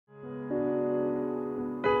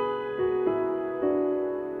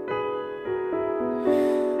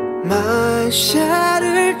My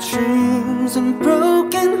shattered dreams and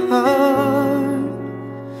broken heart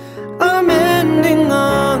are mending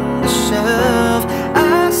on the shelf.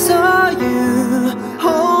 I saw you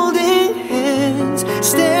holding hands,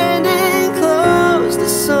 standing close to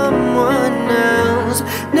someone else.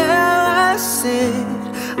 Now I sit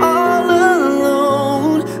all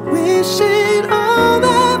alone, wishing all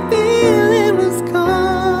that feeling was gone.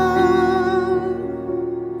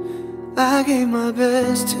 I gave my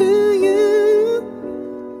best to you,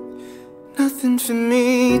 nothing for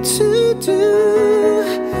me to do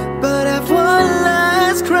but have one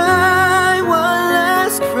last cry,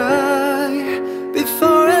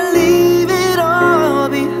 before I leave it all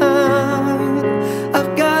behind.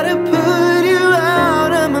 I've gotta put you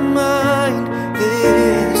out of my mind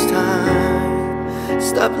this time.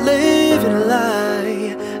 Stop living a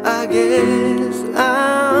lie. I guess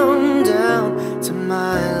I'm down to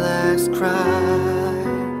my last cry.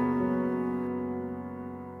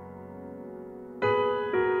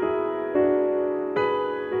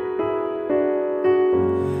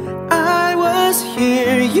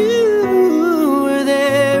 Here, you were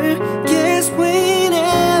there. Guess we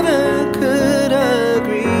never could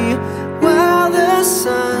agree. While the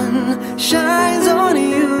sun shines on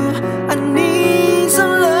you, I need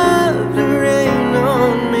some love to rain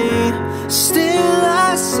on me. Still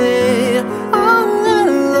I sit all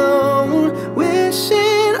alone,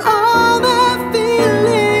 wishing all that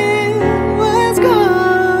feeling was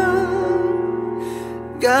gone.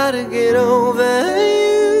 Gotta get over you,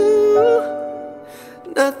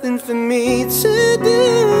 nothing for me to do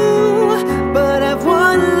but have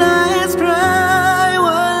one last cry,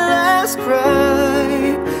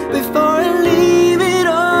 before I leave it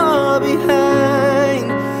all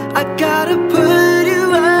behind. I gotta put you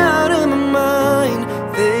out of my mind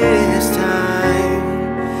this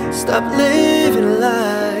time. Stop living a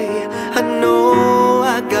lie. I know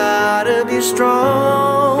I gotta be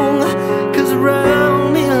strong, 'cause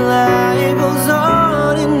around me life goes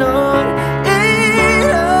on and on.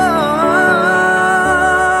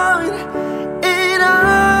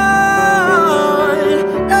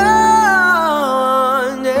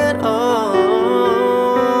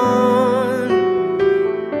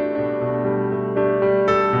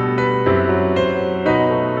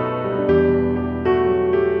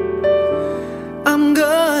 I'm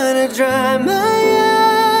gonna dry my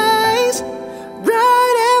eyes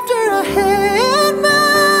right after I had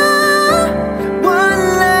my one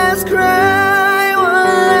last cry,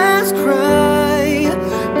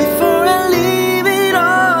 before I leave it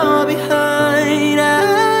all behind.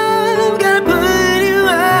 I've gotta put you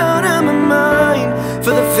out of my mind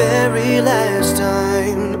for the very last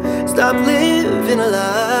time. Stop living a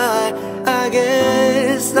lie. I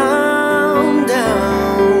guess I'm down.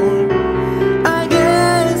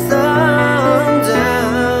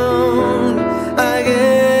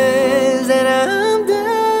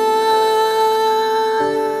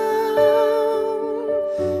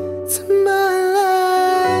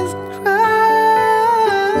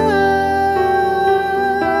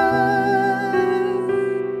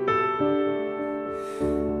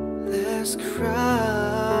 Let's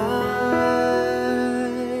cry.